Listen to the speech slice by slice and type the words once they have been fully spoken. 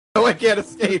I can't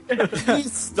escape.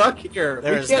 He's stuck here.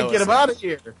 We can't get him out of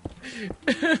here.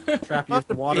 Trap you with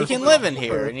the water. He can live in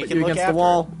here, and he can look against after the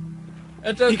wall.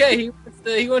 That's okay.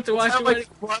 He went to watch It's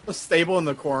like a stable in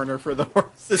the corner for the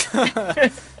horses.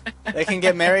 They can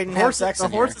get married and have sex. The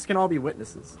horses can all be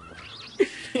witnesses.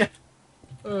 Yeah.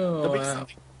 Oh, There'll be wow.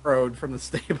 something road from the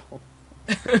stable.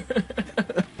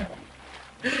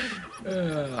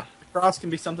 The cross can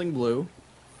be something blue.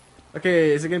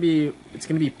 Okay, is it gonna be? It's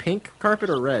gonna be pink carpet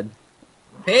or red?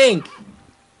 Pink.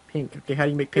 Pink. Okay, how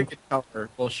do you make pink? Pick a color.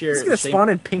 We'll share. It's gonna spawn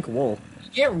in pink wool.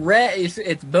 Get red.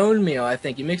 It's bone meal. I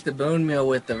think you mix the bone meal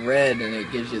with the red, and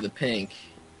it gives you the pink.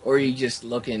 Or you just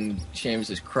look in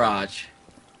Seamus's crotch.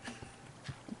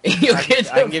 I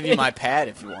can give you my pad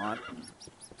if you want.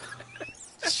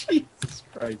 Jesus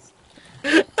Christ.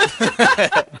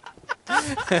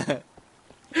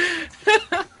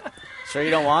 Sure you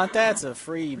don't want that? It's a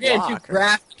free We're getting too block.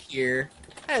 graphic here.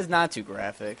 That is not too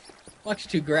graphic. Much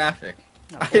too graphic.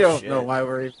 Oh, I don't bullshit. know why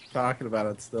we're even talking about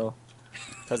it still.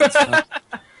 'Cause it's not.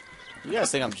 You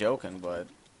guys think I'm joking, but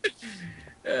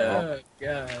Oh,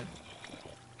 God.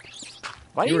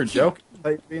 why do You were keep- joking.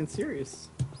 Like being serious.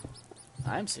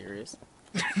 I'm serious.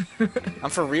 I'm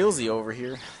for realsy over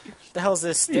here. What the hell's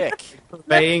this stick?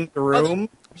 Surveying the room.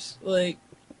 Like,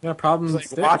 Got problems with Like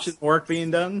sticks? watching work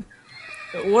being done.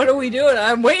 what are we doing?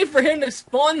 I'm waiting for him to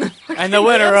spawn the And the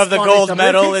winner of the Spawning gold something.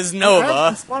 medal is I'm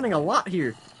Nova. spawning a lot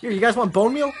here. Here, you guys want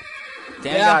bone meal?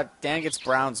 Dan gets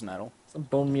bronze medal. Some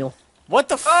bone meal. What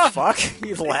the fuck?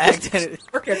 He lagged. And it,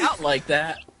 working out like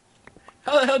that.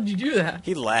 How the hell did you do that?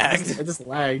 he lagged. I just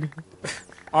lagged.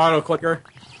 Auto clicker.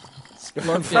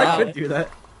 Worked I out. could do that.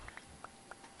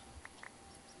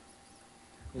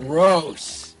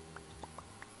 Gross.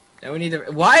 Now we need to.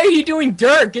 Why are you doing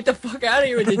dirt? Get the fuck out of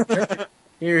here with this dirt.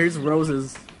 Here's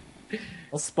roses.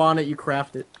 I'll spawn it, you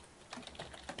craft it.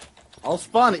 I'll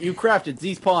spawn it. You crafted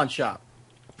Z's Pawn Shop.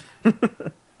 Alright,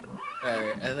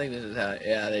 I think this is how.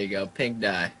 Yeah, there you go. Pink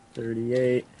dye.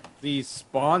 38. Z's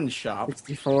Spawn Shop.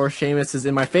 64. Seamus is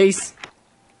in my face.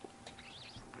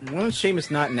 Why is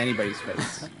Seamus not in anybody's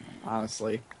face?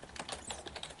 Honestly.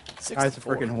 Guy's a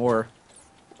 64. freaking whore.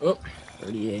 Oh,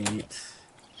 38. that's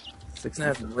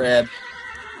 64. red.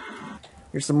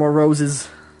 Here's some more roses.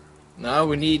 No,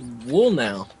 we need wool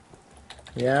now.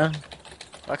 Yeah.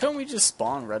 Why couldn't we just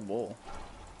spawn red wool?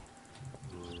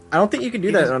 I don't think you can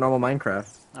do that in a normal Minecraft.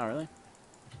 Oh, really?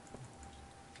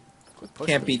 Quick push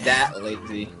Can't me. be that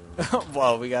lazy.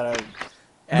 Well, we gotta.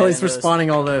 At least we're into this. spawning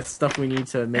all the stuff we need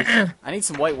to make. I need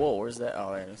some white wool. Where's that?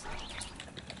 Oh, there it is.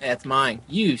 That's mine.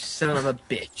 You son of a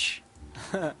bitch.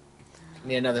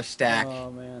 Need another stack.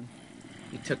 Oh man.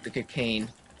 You took the cocaine.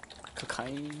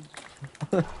 Cocaine.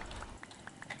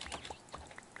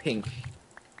 Pink.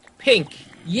 Pink.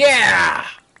 Yeah!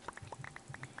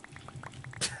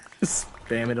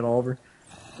 Spamming it all over.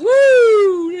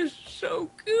 Woo! This is so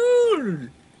cool.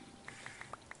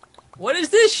 What is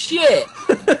this shit?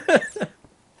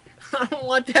 I don't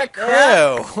want that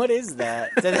crap. Ew, what is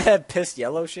that? Did it have pissed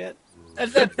yellow shit?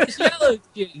 That's that piss yellow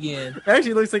shit again. It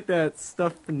actually looks like that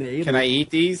stuff from the 80s. Can I eat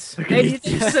these? Hey, do you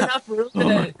think there's enough room Oh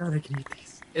my to god, I can eat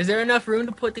these. Is there enough room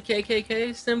to put the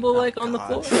KKK symbol like on the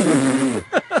God.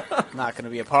 floor? Not gonna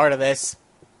be a part of this.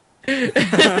 We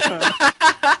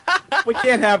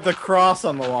can't have the cross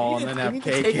on the wall and then You have need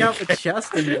to take out the cake.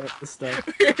 chest and the stuff.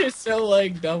 We're so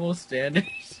like double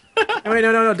standards. No, wait,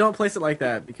 no, don't place it like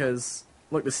that because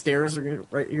look, the stairs are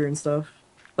right here and stuff.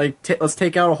 Like, let's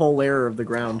take out a whole layer of the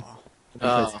ground.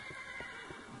 Oh.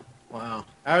 Wow.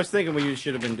 I was thinking we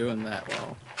should have been doing that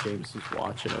while James was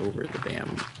watching over the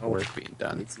damn work being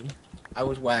done. I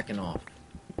was whacking off.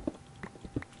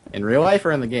 In real life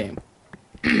or in the game?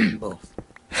 Both.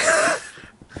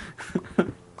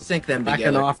 Sync them Whacking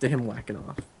together. off to him whacking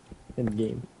off in the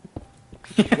game,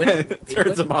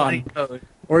 Turns them on.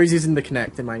 or he's using the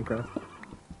Kinect in Minecraft.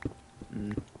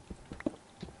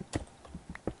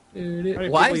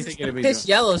 Why people is you think it'd be piss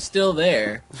doing? yellow still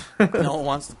there? No one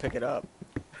wants to pick it up.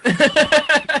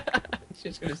 It's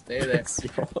just gonna stay there. It's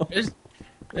yellow.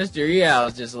 Mr.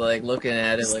 Eow's just like looking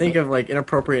at it Just like think of like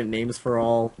inappropriate names for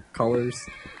all colors.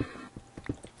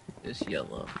 it's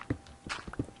yellow.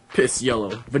 Piss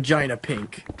yellow, vagina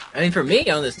pink. I mean, for me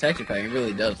on this texture pack, it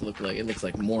really does look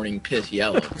like morning piss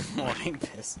yellow. Morning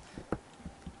piss.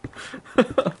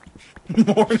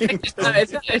 Morning.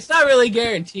 It's not really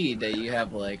guaranteed that you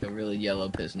have like a really yellow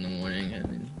piss in the morning. I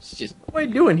mean, it's just What am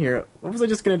I doing here? What was I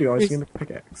just gonna do? I was gonna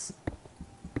pickaxe.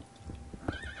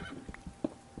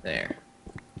 there.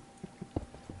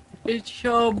 It's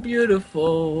so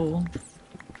beautiful.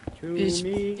 To It's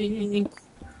me. pink.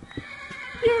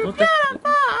 You're What the-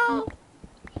 beautiful.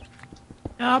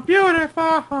 You're beautiful.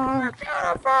 You're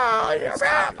beautiful. You're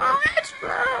beautiful. It's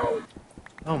true.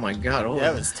 Oh my god, what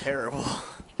That was was terrible.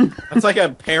 That's like a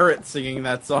parrot singing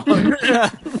that song. And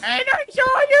I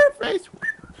saw your face.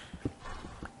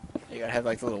 You gotta have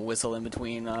like the little whistle in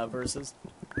between verses.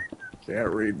 Can't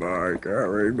read my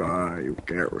poker face.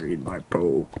 Can't read my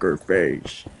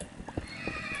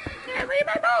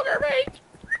poker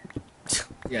face.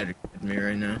 You gotta kidding me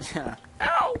right now. Yeah.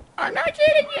 No, I'm not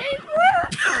kidding you.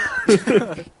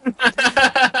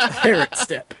 Parrot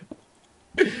step.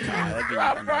 That'd be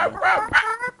annoying.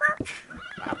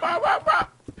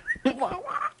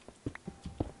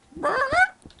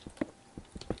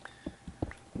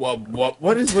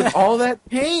 What is with all that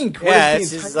pink? What Yeah, is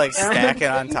it's the just entire like stacking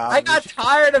on top. I of got each-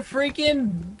 tired of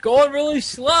freaking going really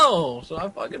slow, so I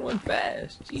fucking went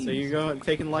fast. Jeez. So you're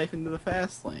taking life into the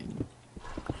fast lane.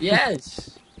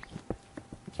 Yes.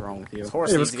 What's wrong with you? This horse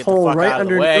There needs was to get the coal fuck right out of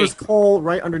under. the way. There was coal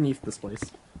right underneath this place.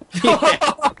 This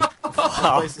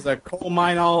place is a coal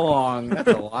mine all along. That's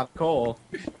a lot of coal.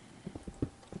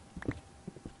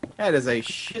 That is a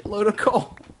shitload of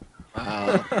coal.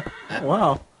 Wow.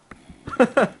 Wow.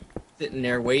 Sitting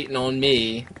there waiting on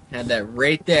me. Had that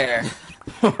right there.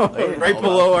 Right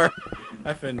below our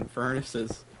effing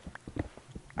furnaces.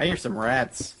 I hear some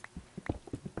rats.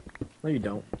 No, you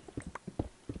don't.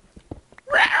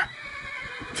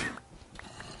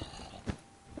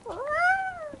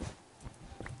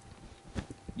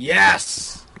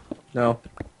 Yes! No.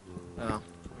 Oh,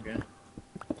 okay.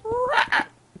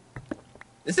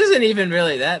 This isn't even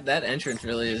really, that entrance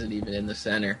really isn't even in the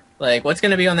center. Like, what's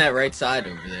gonna be on that right side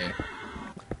over there?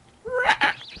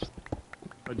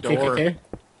 A door. KKK?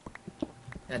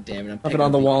 God damn it, I'm Up it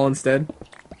on the wall instead.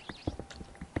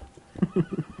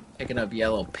 picking up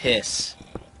yellow piss.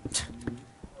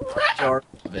 Jar.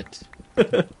 Of it.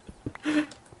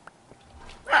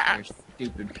 Your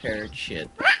stupid parrot shit.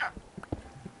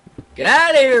 Get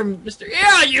out of here, Mr.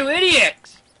 Yeah, you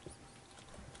idiot!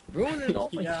 Ruining all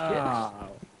my shit. Yeah.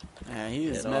 Yeah,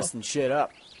 he's Get off. messing shit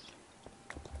up.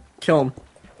 Kill him.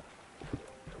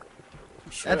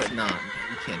 You should. That's not,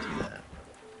 you can't do that.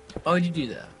 Why would you do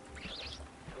that?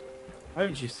 Why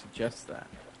would you suggest that?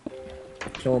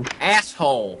 Kill him.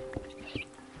 Asshole!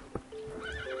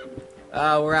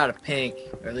 We're out of pink.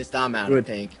 Or at least I'm out Good. of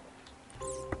pink.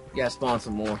 You gotta spawn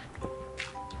some more.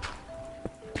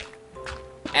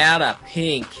 Out of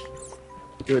pink.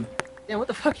 Good. Damn, what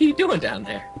the fuck are you doing down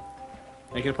there?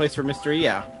 Make it a place for Mr.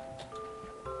 Yeah.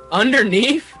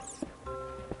 Underneath?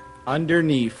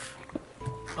 Underneath.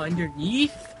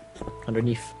 Underneath?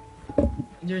 Underneath.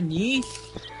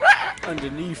 Underneath?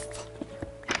 Underneath.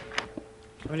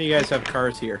 How many of you guys have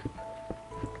cars here?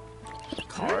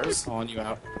 Cars? Calling you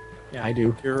out. Yeah, I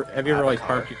do. Have you ever like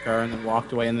parked your car and then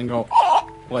walked away and then go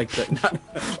like the?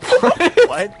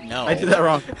 What? No. I did that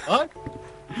wrong. What?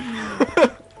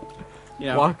 You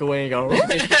know, Walk away and go.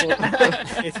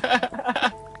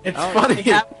 it's Oh, funny.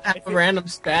 Have a random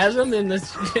spasm in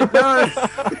this. No,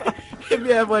 if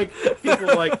you have like people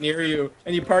like near you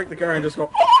and you park the car and just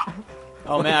go.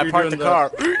 Oh like man, I you're parked the doing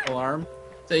car. Alarm.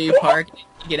 So you park,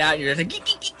 you get out, and you're just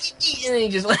like, and then you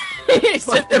just like, you sit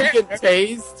Like them there. get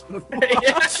tased.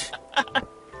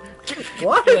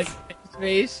 What? You're like,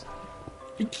 face.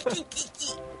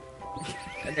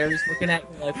 And they're just looking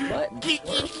at me like, what?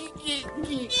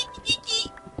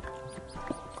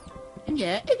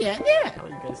 Yeah. What are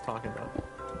you guys talking about?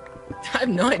 I have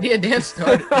no idea Dan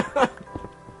started. I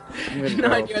I'm have gonna no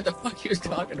go. idea what the fuck he was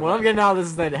talking What I'm about. getting out of this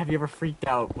is that have you ever freaked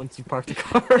out once you parked a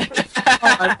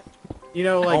car? You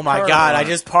know, like Oh my car god, I alarm.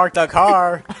 just parked a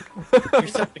car. You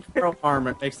set the car alarm.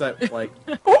 It makes that like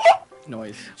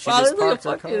noise. She Wow, just there's like a parked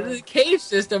her fucking car. there's a cave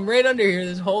system right under here,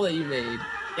 this hole that you made.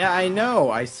 Yeah, I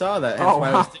know. I saw that. That's Oh,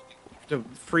 why I was wow. thinking to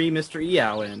free Mr.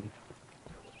 Eow in.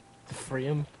 Free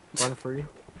him. Run free.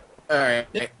 All right,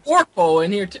 There's a fork hole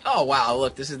in here too. Oh wow,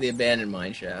 look, this is the abandoned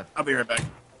mine shaft. I'll be right back.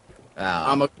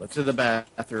 Wow, I'm up to the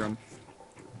bathroom.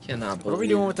 cannot believe What are we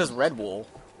doing with this red wool?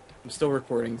 I'm still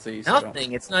recording, so you still don't.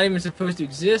 nothing. It's not even supposed to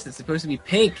exist. It's supposed to be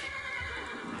pink.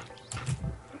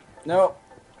 No.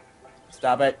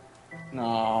 Stop it.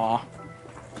 No.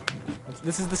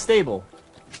 This is the stable.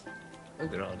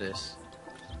 Look at all this.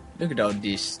 Look at all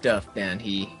this stuff down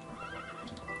here.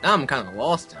 Now I'm kind of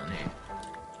lost down here.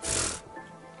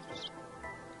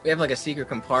 We have like a secret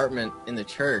compartment in the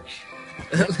church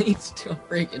that leads to a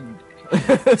freaking.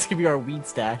 This could be our weed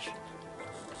stash.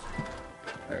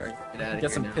 Alright, get out of Get here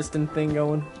some now. piston thing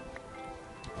going.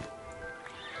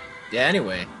 Yeah.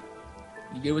 Anyway,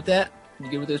 you good with that? You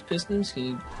good with those pistons? Can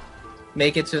you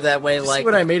make it so that way, See like,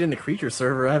 what I made in the creature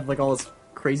server. I have like all this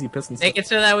crazy piston stuff. Make it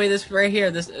so that way this right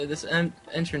here, this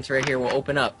entrance right here will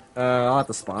open up. I'll have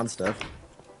to spawn stuff.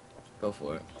 Go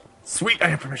for it. Sweet, I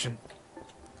have permission.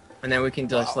 And then we can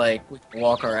just like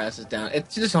walk our asses down.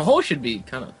 It's just a hole should be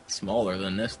kind of smaller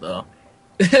than this though.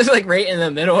 It's like right in the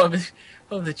middle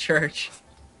of the church.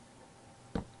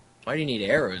 Why do you need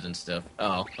arrows and stuff?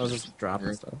 Oh, I was just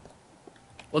dropping stuff.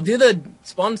 Well,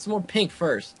 spawn some more pink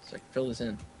first, so I can fill this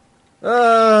in.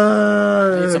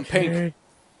 Need some pink. Okay.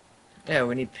 Yeah,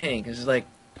 we need pink. This is like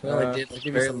we only did like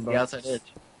give me very some the bones. outside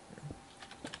edge.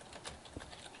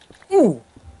 Ooh,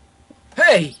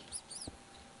 hey!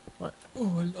 What?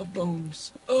 Oh, I love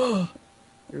bones. Oh,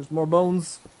 Here's more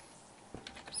bones.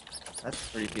 that's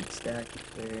a pretty good stack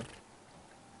there.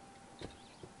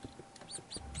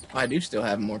 Oh, I do still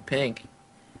have more pink.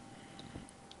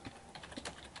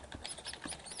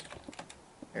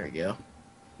 There we go.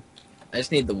 I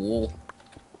just need the wool.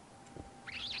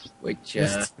 Which,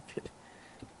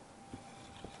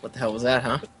 what the hell was that,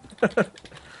 huh? What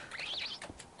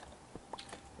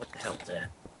the hell was that?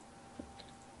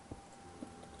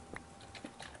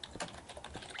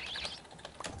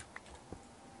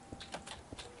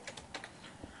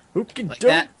 Look Like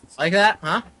that? Like that,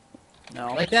 huh?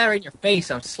 No. Like that right in your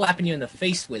face. I'm slapping you in the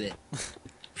face with it.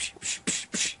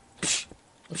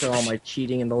 Look at all my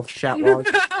cheating in those chat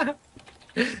logs.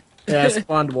 Yeah, it's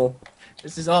spawnable.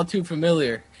 This is all too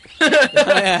familiar.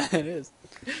 Yeah, it is.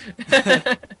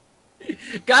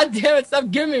 God damn it, stop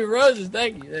giving me roses.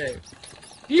 Thank you. There.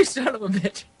 You son of a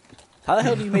bitch. How the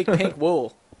hell do you make pink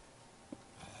wool?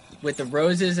 With the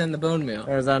roses and the bone meal.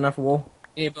 Is that enough wool?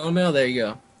 You need bone meal? There you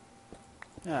go.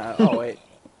 Oh, wait.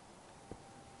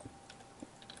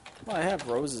 Well, I have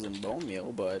roses and bone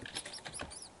meal, but...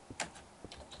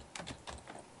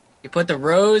 You put the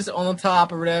rose on the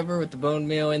top or whatever with the bone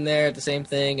meal in there, the same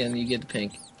thing, and you get the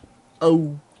pink.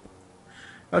 Oh.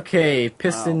 Okay,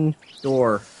 piston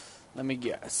door. Let me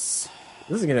guess.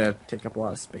 This is gonna take up a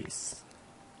lot of space.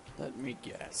 Let me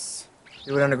guess.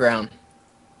 Do it underground.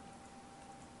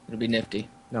 It'll be nifty.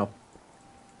 No.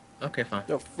 Okay, fine.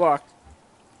 The fuck?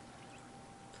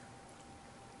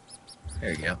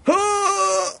 There you go.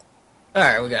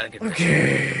 Alright, we got a good picture.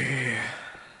 Okay.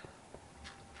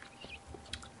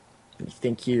 I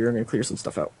think here I'm gonna clear some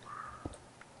stuff out.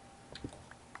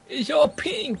 It's all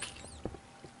pink.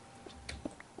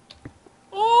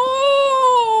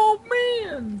 Oh,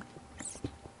 man.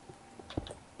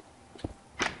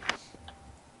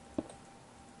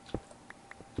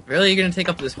 Really? You're gonna take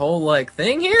up this whole, like,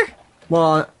 thing here?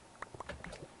 Well,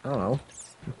 I don't know.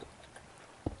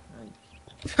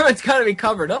 It's gotta be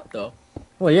covered up, though.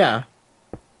 Well, yeah.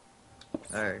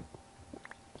 Alright.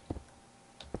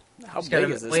 How Just big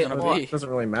gotta is this wait, gonna hold be? It doesn't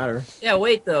really matter. Yeah,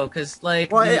 wait, though, because,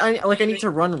 like... Well, I need to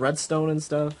run redstone and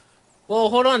stuff. Well,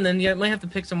 hold on, then you might have to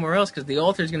pick somewhere else, because the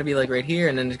altar's gonna be, like, right here,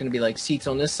 and then there's gonna be, like, seats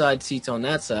on this side, seats on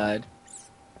that side.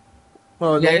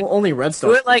 Well, Yeah, only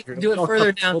redstone. do it, like, It'll do be it all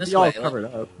further co- down it'll this be all way, covered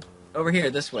up. Over here,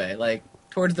 this way, like,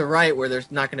 towards the right, where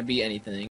there's not gonna be anything.